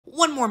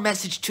one more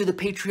message to the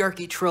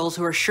patriarchy trolls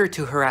who are sure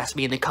to harass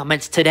me in the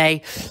comments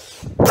today.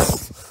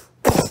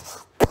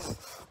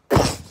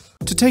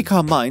 To take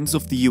our minds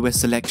off the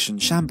US election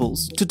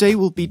shambles, today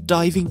we'll be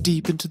diving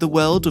deep into the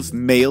world of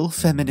male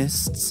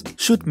feminists.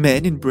 Should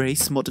men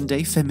embrace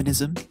modern-day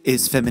feminism?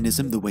 Is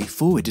feminism the way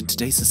forward in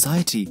today's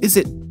society? Is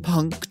it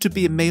punk to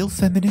be a male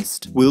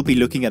feminist? We'll be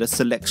looking at a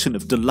selection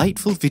of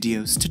delightful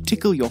videos to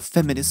tickle your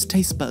feminist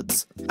taste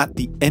buds. At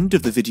the end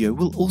of the video,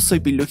 we'll also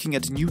be looking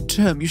at a new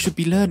term you should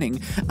be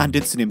learning, and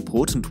it's an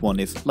important one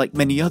if, like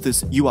many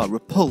others, you are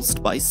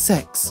repulsed by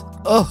sex.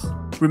 Ugh!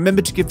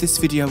 Remember to give this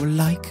video a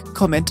like,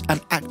 comment,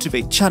 and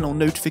activate channel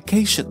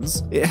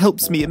notifications. It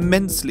helps me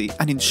immensely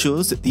and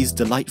ensures that these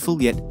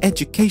delightful yet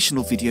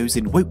educational videos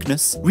in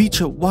wokeness reach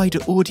a wider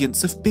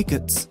audience of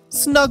bigots.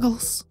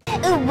 Snuggles!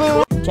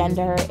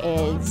 Gender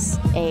is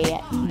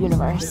a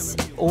universe.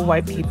 All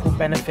white people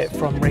benefit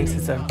from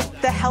racism.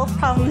 The health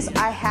problems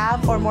I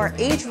have are more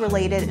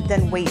age-related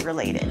than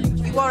weight-related.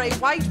 You are a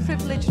white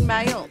privileged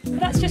male.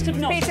 That's just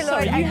obnoxious. Peter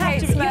Sorry, Lloyd, you have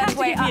to give me a I think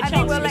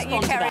chance we'll to let you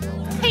respond to carry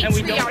that. And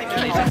we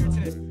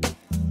don't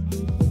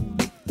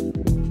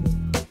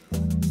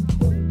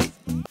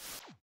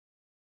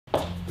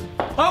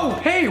Oh,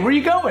 hey, where are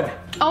you going?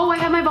 Oh, I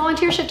have my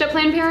volunteer shift at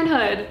Planned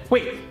Parenthood.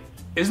 Wait,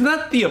 isn't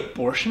that the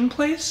abortion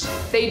place?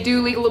 They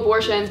do legal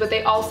abortions, but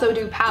they also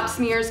do pap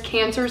smears,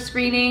 cancer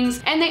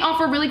screenings, and they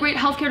offer really great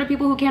healthcare to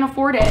people who can't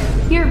afford it.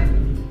 Here,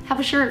 have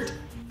a shirt.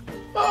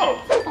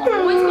 Oh.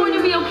 Oh, it's going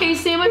to be okay,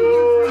 Sam. I'm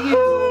here for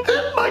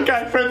you. My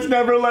guy friends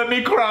never let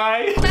me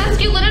cry.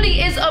 Masculinity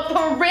is a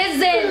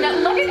prison.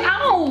 Let it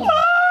out.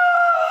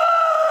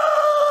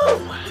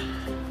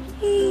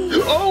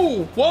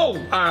 Oh, whoa,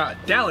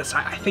 Dallas,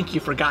 I think you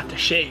forgot to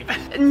shave.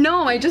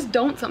 No, I just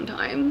don't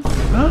sometimes.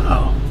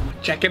 Oh,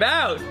 check it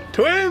out,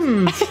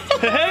 twins,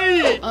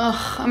 hey.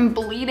 Ugh, I'm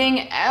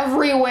bleeding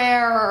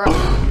everywhere.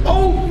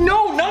 Oh,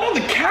 no, not on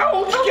the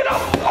couch, get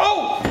up,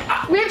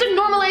 oh. We have to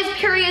normalize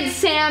periods,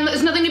 Sam.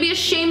 There's nothing to be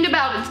ashamed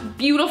about. It's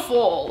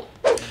beautiful.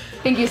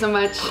 Thank you so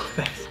much.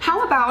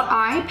 How about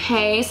I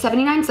pay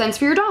 79 cents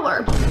for your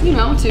dollar? You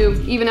know, to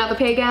even out the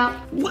pay gap.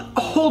 What?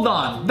 Hold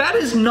on, that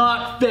is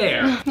not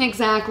fair.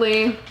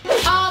 Exactly.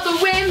 All the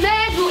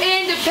women who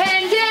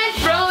independent,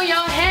 throw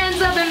your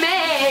hands up and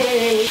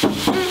make.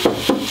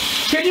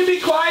 Can you be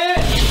quiet?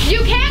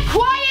 You can't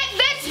quiet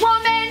this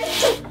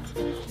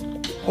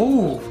woman!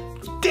 Oh,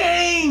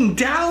 dang,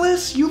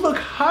 Dallas, you look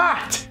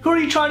hot. Who are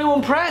you trying to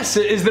impress?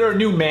 Is there a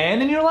new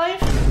man in your life?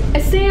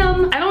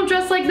 Sam, I don't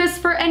dress like this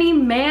for any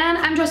man.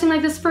 I'm dressing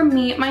like this for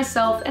me,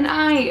 myself, and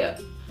I.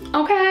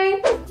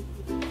 Okay?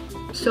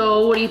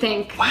 So, what do you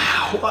think?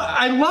 Wow,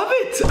 I love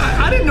it.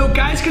 I didn't know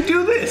guys could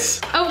do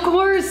this. Of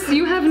course,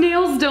 you have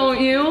nails,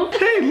 don't you?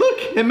 Hey, look,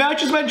 it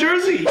matches my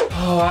jersey.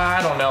 Oh,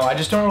 I don't know. I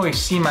just don't really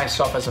see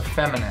myself as a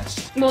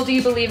feminist. Well, do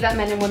you believe that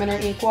men and women are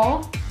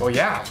equal? Well,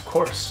 yeah, of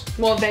course.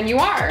 Well, then you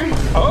are.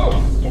 Oh,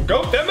 well,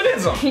 go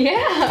feminism.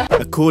 Yeah.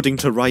 According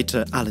to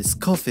writer Alice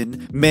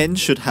Coffin, men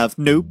should have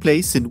no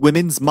place in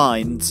women's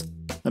minds.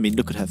 I mean,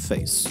 look at her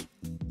face.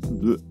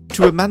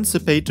 To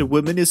emancipate a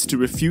woman is to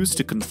refuse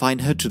to confine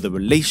her to the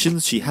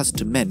relations she has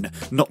to men,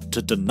 not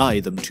to deny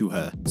them to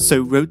her.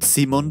 So wrote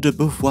Simone de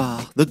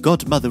Beauvoir, the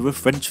godmother of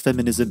French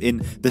feminism,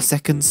 in The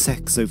Second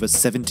Sex over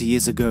 70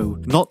 years ago.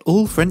 Not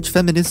all French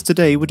feminists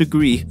today would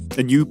agree.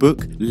 A new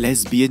book,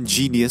 Lesbian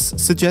Genius,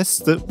 suggests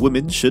that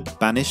women should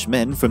banish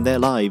men from their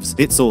lives.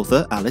 Its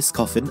author, Alice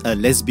Coffin, a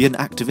lesbian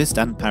activist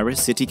and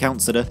Paris city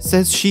councillor,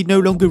 says she no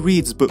longer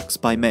reads books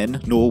by men,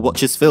 nor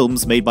watches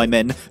films made by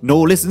men,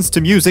 nor listens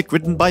to music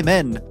written by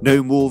men.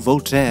 No more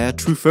Voltaire,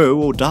 Truffaut,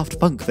 or Daft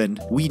Punk then.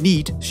 We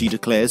need, she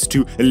declares,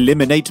 to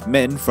eliminate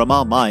men from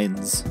our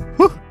minds.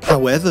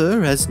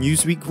 However, as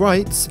Newsweek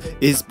writes,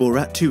 is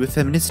Borat 2 a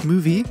feminist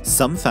movie?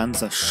 Some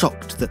fans are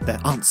shocked that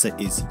their answer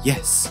is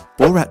yes.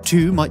 Borat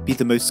 2 might be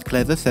the most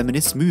clever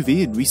feminist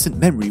movie in recent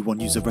memory, one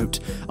user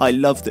wrote. I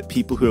love that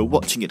people who are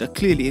watching it are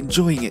clearly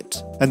enjoying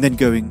it. And then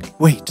going,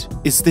 wait,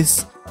 is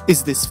this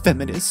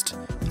feminist?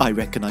 I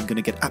reckon I'm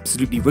gonna get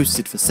absolutely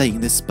roasted for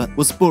saying this, but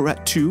was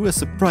Borat 2 a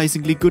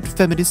surprisingly good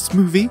feminist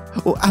movie?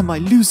 Or am I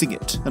losing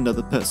it?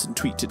 Another person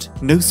tweeted.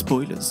 No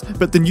spoilers,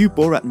 but the new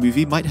Borat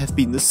movie might have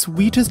been the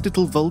sweetest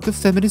little vulgar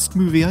feminist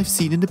movie I've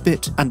seen in a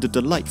bit, and a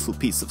delightful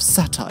piece of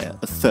satire,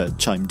 a third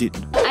chimed in.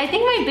 I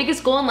think my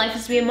biggest goal in life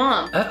is to be a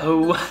mom.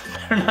 Uh-oh,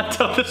 better not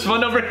tell this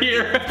one over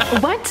here.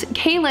 What?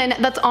 Kaylin,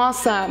 that's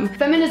awesome.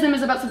 Feminism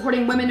is about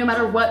supporting women no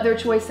matter what their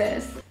choice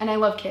is. And I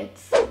love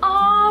kids.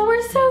 Aw,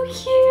 we're so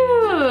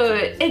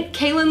cute.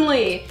 Kaylin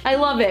Lee. I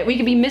love it. We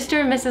could be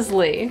Mr. and Mrs.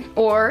 Lee.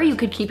 Or you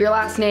could keep your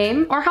last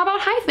name. Or how about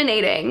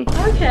hyphenating?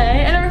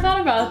 Okay, I never thought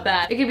about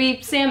that. It could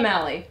be Sam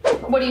Malley.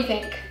 What do you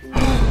think?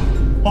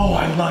 Oh,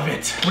 I love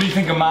it. What do you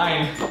think of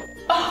mine?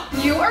 Oh,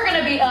 you are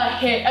gonna be a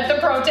hit at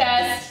the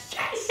protest.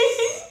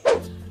 Yes.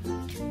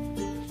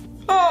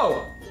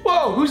 Oh,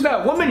 whoa, who's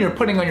that woman you're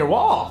putting on your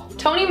wall?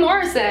 Toni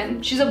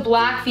Morrison. She's a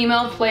black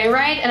female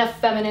playwright and a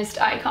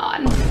feminist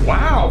icon.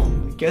 Wow,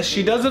 guess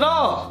she does it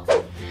all.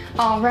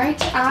 All right,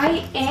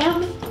 I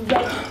am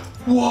ready.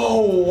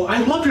 Whoa, I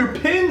love your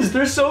pins.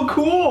 They're so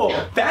cool.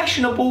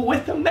 Fashionable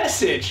with a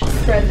message.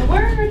 Spread the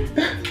word.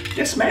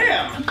 Yes,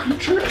 ma'am. The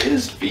future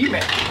is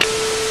female.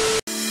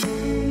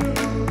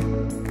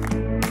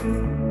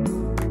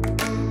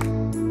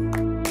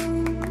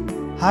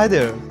 Hi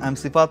there, I'm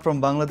Sifat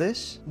from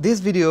Bangladesh.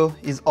 This video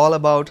is all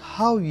about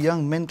how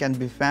young men can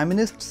be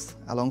feminists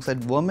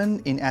alongside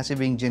women in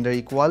achieving gender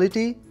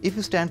equality. If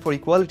you stand for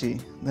equality,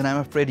 then I'm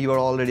afraid you are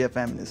already a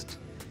feminist.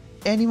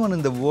 Anyone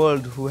in the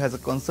world who has a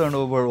concern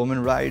over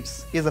women's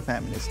rights is a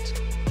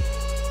feminist.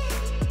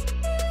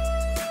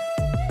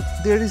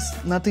 There is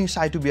nothing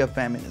shy to be a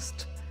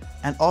feminist,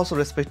 and also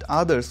respect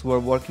others who are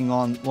working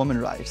on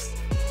women's rights.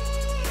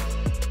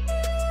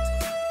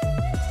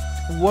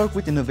 Work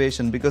with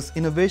innovation, because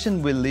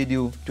innovation will lead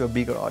you to a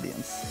bigger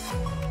audience.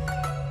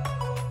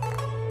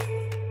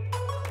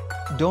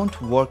 Don't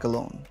work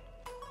alone.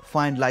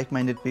 Find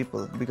like-minded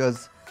people,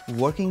 because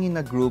working in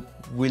a group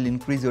will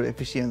increase your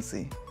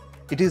efficiency.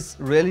 It is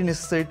really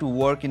necessary to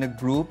work in a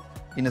group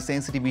in a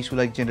sensitive issue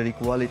like gender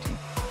equality.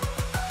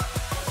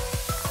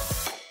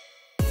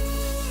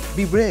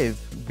 Be brave,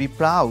 be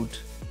proud,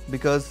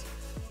 because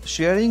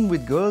sharing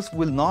with girls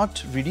will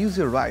not reduce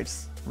your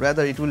rights.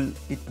 Rather, it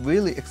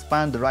will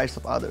expand the rights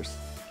of others.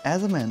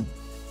 As a man,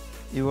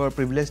 you are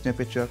privileged in a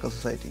patriarchal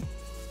society.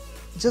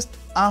 Just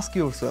ask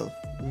yourself,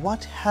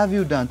 what have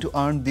you done to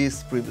earn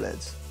this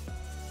privilege?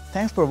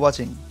 Thanks for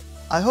watching.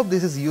 I hope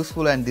this is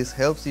useful and this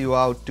helps you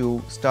out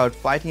to start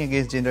fighting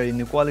against gender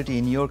inequality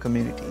in your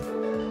community.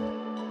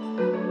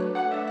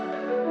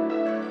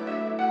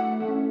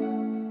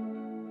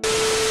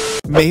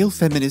 Male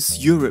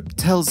Feminist Europe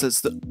tells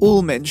us that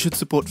all men should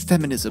support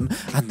feminism,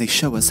 and they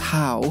show us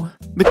how.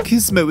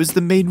 Machismo is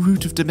the main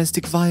root of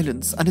domestic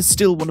violence and is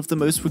still one of the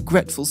most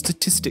regretful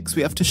statistics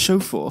we have to show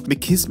for.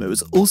 Machismo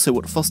is also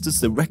what fosters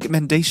the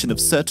recommendation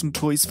of certain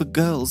toys for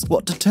girls,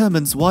 what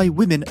determines why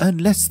women earn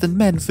less than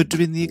men for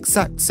doing the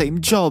exact same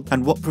job,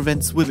 and what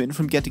prevents women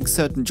from getting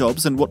certain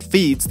jobs, and what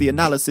feeds the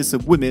analysis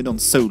of women on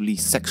solely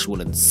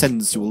sexual and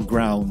sensual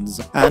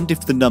grounds. And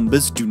if the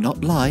numbers do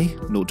not lie,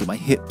 nor do my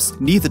hips,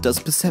 neither does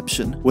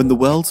perception. When the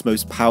world's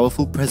most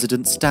powerful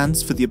president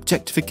stands for the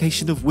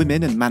objectification of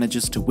women and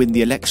manages to win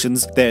the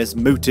elections, there's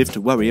motive to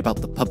worry about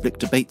the public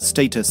debate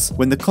status.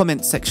 When the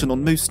comment section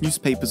on most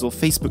newspapers or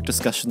Facebook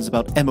discussions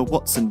about Emma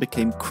Watson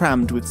became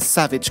crammed with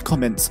savage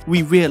comments,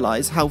 we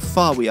realise how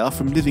far we are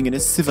from living in a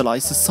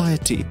civilised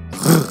society.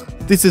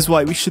 This is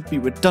why we should be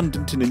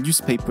redundant in a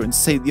newspaper and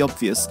say the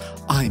obvious,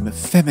 I'm a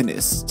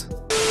feminist.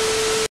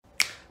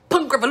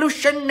 Punk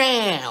revolution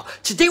now!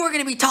 Today we're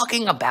going to be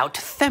talking about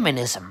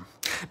feminism.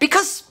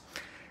 Because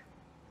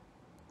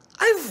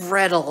I've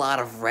read a lot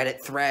of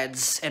Reddit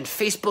threads and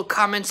Facebook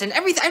comments and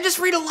everything. I just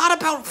read a lot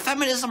about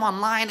feminism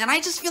online, and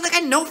I just feel like I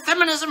know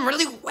feminism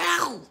really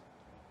well.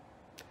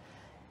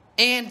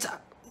 And,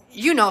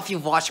 you know, if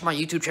you've watched my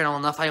YouTube channel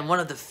enough, I am one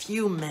of the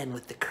few men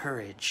with the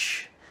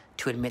courage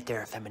to admit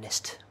they're a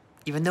feminist.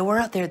 Even though we're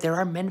out there, there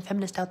are men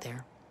feminists out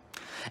there.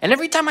 And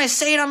every time I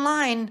say it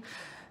online,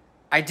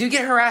 I do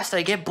get harassed,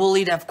 I get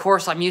bullied. Of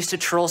course, I'm used to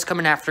trolls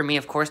coming after me.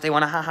 Of course, they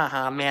want to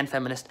ha, man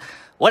feminist.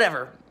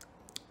 Whatever.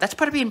 That's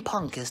part of being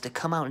punk, is to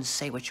come out and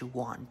say what you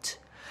want.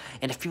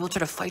 And if people try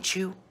to fight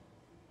you,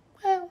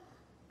 well,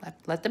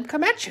 let them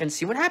come at you and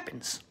see what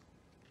happens.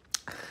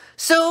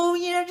 So,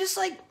 you know, just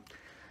like,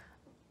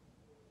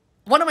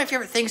 one of my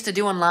favorite things to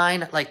do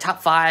online, like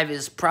top 5,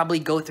 is probably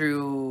go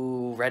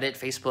through Reddit,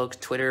 Facebook,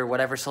 Twitter,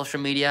 whatever, social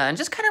media, and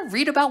just kind of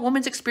read about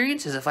women's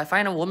experiences. If I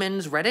find a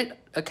woman's Reddit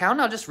account,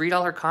 I'll just read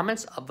all her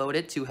comments, upvote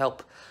it to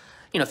help.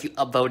 You know, if you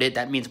upvote it,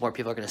 that means more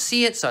people are going to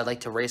see it, so I'd like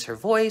to raise her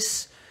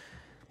voice.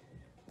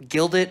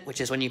 Gild it,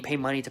 which is when you pay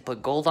money to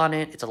put gold on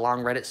it. It's a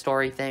long Reddit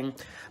story thing.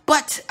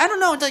 But, I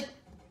don't know, it's like,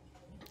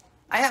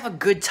 I have a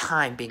good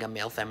time being a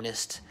male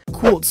feminist.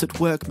 Quartz at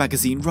Work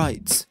magazine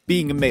writes,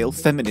 being a male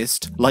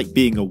feminist, like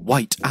being a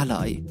white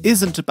ally,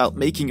 isn't about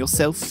making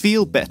yourself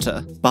feel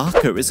better.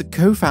 Barker is a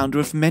co-founder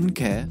of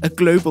MenCare, a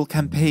global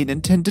campaign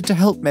intended to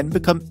help men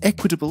become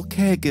equitable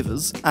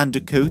caregivers, and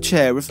a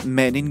co-chair of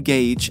Men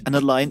Engage, an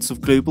alliance of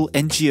global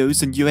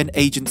NGOs and UN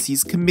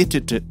agencies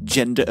committed to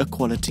gender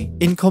equality.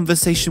 In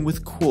conversation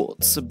with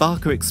Quartz,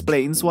 Barker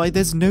explains why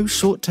there's no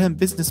short-term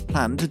business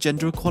plan to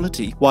gender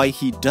equality, why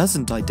he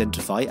doesn't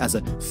identify as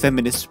a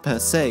feminist per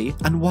se,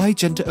 and why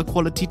gender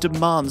equality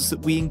demands that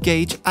we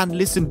engage and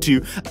listen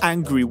to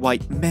angry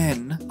white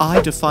men.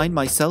 I define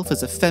myself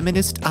as a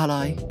feminist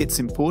ally. It's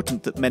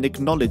important that men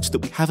acknowledge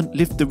that we haven't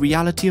lived the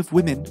reality of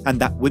women,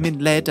 and that women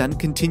led and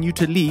continue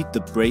to lead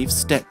the brave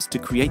steps to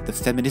create the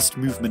feminist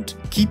movement.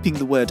 Keeping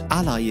the word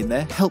ally in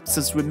there helps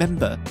us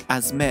remember,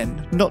 as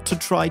men, not to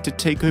try to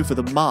take over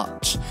the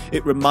march.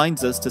 It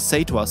reminds us to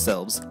say to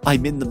ourselves,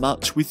 I'm in the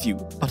march with you,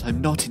 but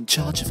I'm not in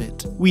charge of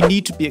it. We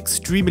need to be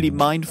extremely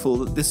mindful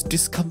that this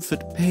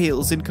discomfort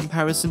pales in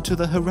comparison to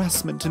the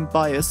harassment and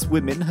bias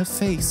women have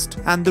faced,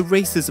 and the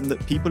racism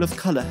that people of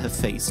colour have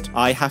faced.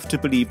 I have to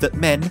believe that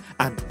men,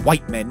 and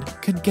white men,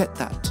 can get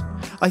that.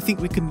 I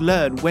think we can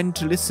learn when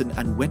to listen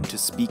and when to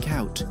speak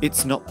out.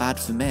 It's not bad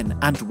for men,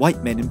 and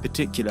white men in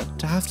particular,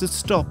 to have to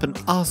stop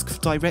and ask for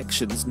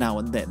directions now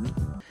and then.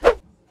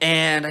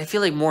 And I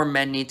feel like more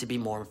men need to be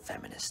more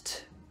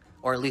feminist,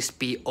 or at least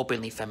be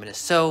openly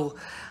feminist. So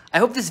I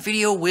hope this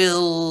video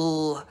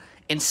will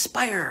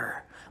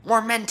inspire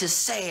more men to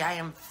say I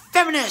am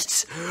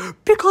feminist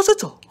because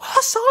it's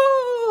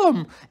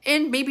awesome.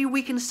 And maybe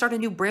we can start a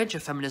new branch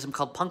of feminism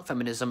called punk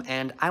feminism,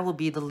 and I will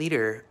be the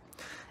leader.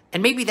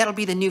 And maybe that'll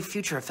be the new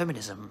future of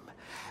feminism.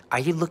 Are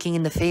you looking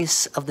in the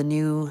face of the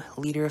new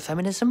leader of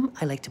feminism?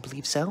 I like to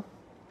believe so.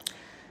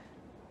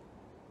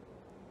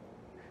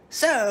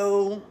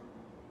 So,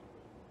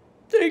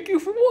 thank you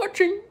for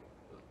watching.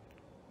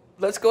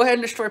 Let's go ahead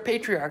and destroy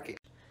patriarchy.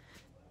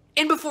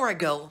 And before I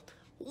go,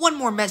 one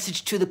more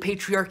message to the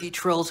patriarchy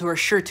trolls who are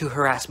sure to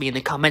harass me in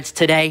the comments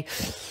today.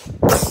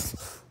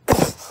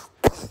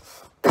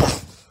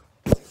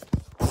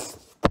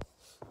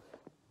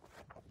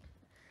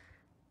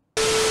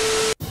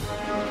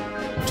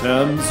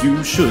 Terms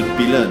you should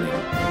be learning.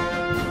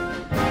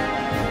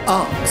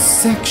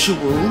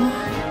 ARCSEXUAL.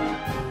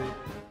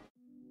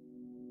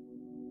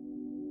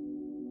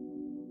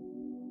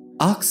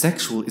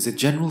 ARCSEXUAL is a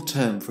general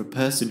term for a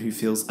person who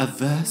feels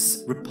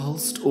averse,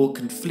 repulsed, or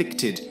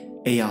conflicted,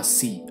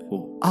 ARC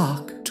or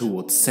ARC,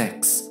 towards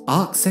sex.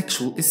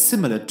 ARCSEXUAL is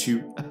similar to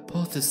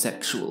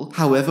apothosexual,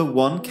 however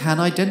one can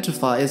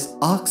identify as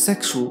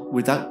ARCSEXUAL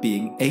without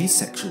being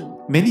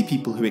asexual. Many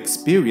people who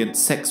experience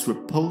sex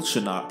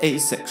repulsion are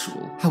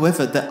asexual,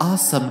 however there are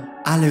some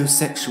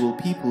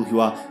allosexual people who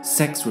are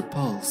sex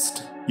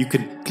repulsed. You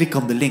can click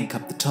on the link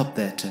up the top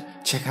there to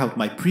check out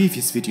my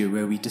previous video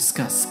where we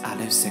discuss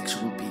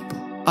allosexual people.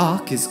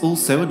 ARC is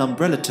also an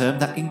umbrella term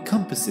that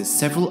encompasses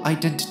several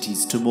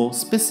identities to more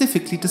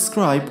specifically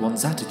describe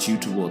one's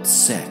attitude towards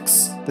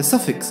sex. The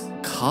suffix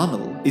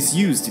carnal is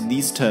used in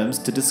these terms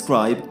to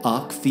describe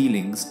ARC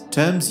feelings.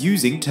 Terms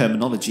using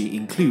terminology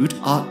include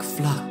ARC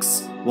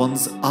flux,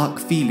 one's ARC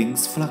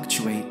feelings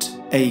fluctuate,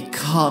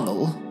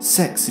 acarnal,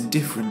 sex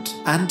indifferent,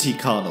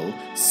 anti-carnal,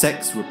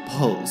 sex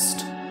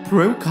repulsed,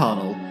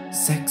 pro-carnal,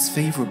 sex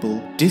favourable,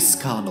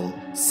 discarnal,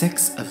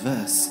 sex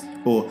averse,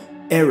 or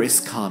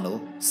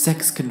eris-carnal,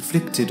 sex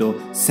conflicted or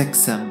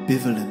sex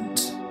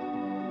ambivalent.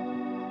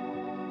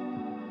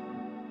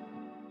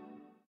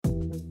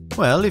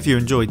 Well, if you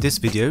enjoyed this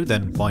video,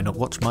 then why not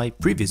watch my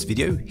previous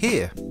video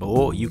here?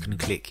 Or you can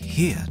click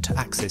here to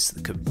access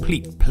the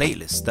complete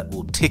playlist that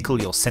will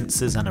tickle your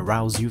senses and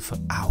arouse you for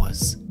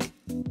hours.